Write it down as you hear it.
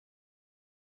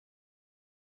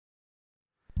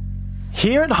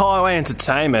Here at Highway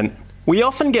Entertainment, we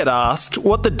often get asked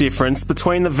what the difference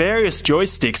between the various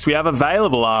joysticks we have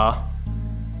available are.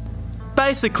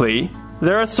 Basically,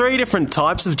 there are three different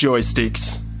types of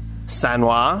joysticks: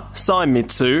 Sanwa,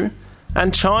 Seimitsu,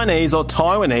 and Chinese or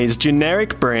Taiwanese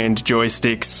generic brand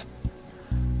joysticks.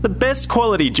 The best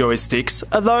quality joysticks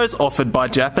are those offered by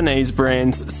Japanese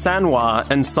brands Sanwa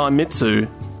and Seimitsu.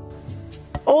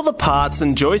 All the parts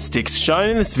and joysticks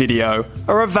shown in this video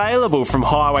are available from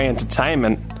Highway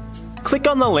Entertainment. Click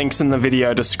on the links in the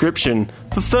video description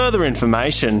for further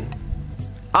information.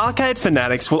 Arcade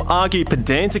fanatics will argue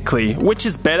pedantically which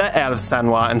is better out of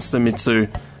Sanwa and Seimitsu,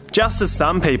 just as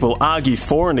some people argue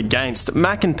for and against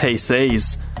Mac and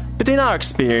PCs. But in our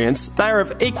experience, they are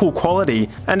of equal quality,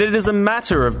 and it is a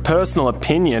matter of personal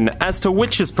opinion as to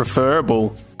which is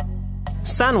preferable.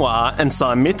 Sanwa and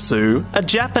Seimitsu are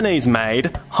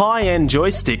Japanese-made, high-end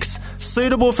joysticks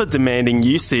suitable for demanding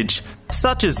usage,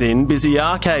 such as in busy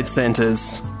arcade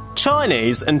centres.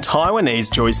 Chinese and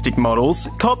Taiwanese joystick models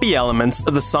copy elements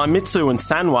of the Seimitsu and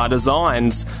Sanwa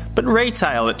designs, but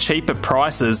retail at cheaper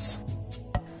prices.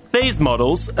 These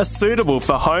models are suitable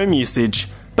for home usage,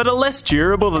 but are less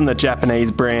durable than the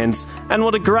Japanese brands and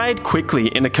will degrade quickly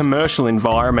in a commercial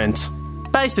environment.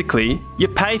 Basically, you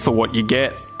pay for what you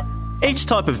get. Each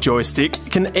type of joystick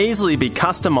can easily be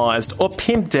customised or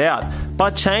pimped out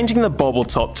by changing the bobble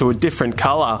top to a different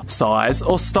colour, size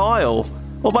or style,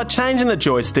 or by changing the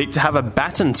joystick to have a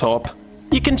batten top.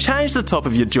 You can change the top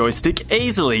of your joystick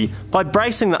easily by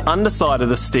bracing the underside of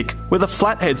the stick with a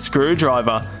flathead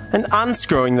screwdriver and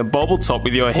unscrewing the bobble top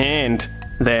with your hand.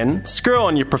 Then screw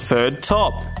on your preferred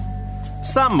top.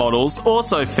 Some models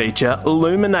also feature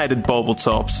illuminated bobble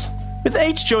tops. With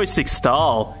each joystick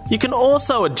style, you can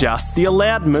also adjust the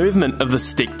allowed movement of the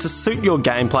stick to suit your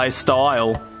gameplay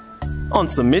style. On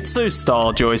Seimitsu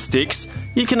style joysticks,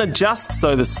 you can adjust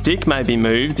so the stick may be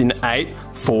moved in 8,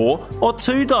 4 or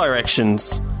 2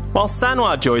 directions, while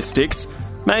Sanwa joysticks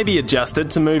may be adjusted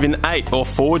to move in 8 or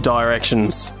 4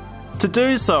 directions. To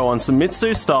do so on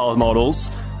Seimitsu style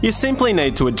models, you simply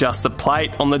need to adjust the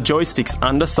plate on the joystick's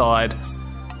underside.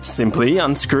 Simply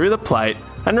unscrew the plate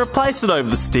and replace it over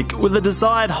the stick with the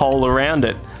desired hole around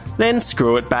it, then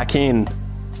screw it back in.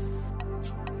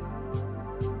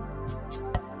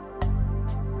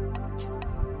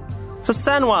 For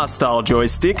Sanwa style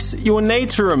joysticks, you will need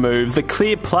to remove the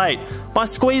clear plate by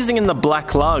squeezing in the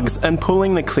black lugs and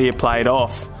pulling the clear plate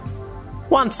off.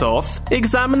 Once off,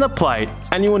 examine the plate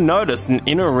and you will notice an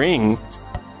inner ring.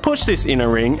 Push this inner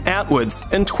ring outwards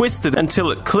and twist it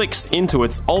until it clicks into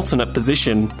its alternate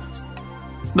position.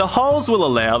 The holes will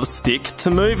allow the stick to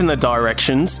move in the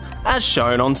directions as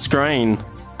shown on screen.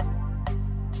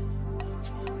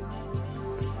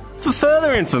 For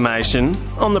further information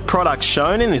on the products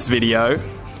shown in this video,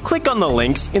 click on the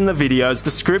links in the video's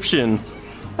description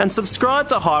and subscribe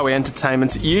to Highway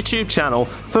Entertainment's YouTube channel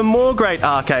for more great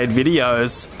arcade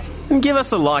videos, and give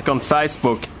us a like on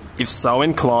Facebook if so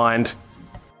inclined.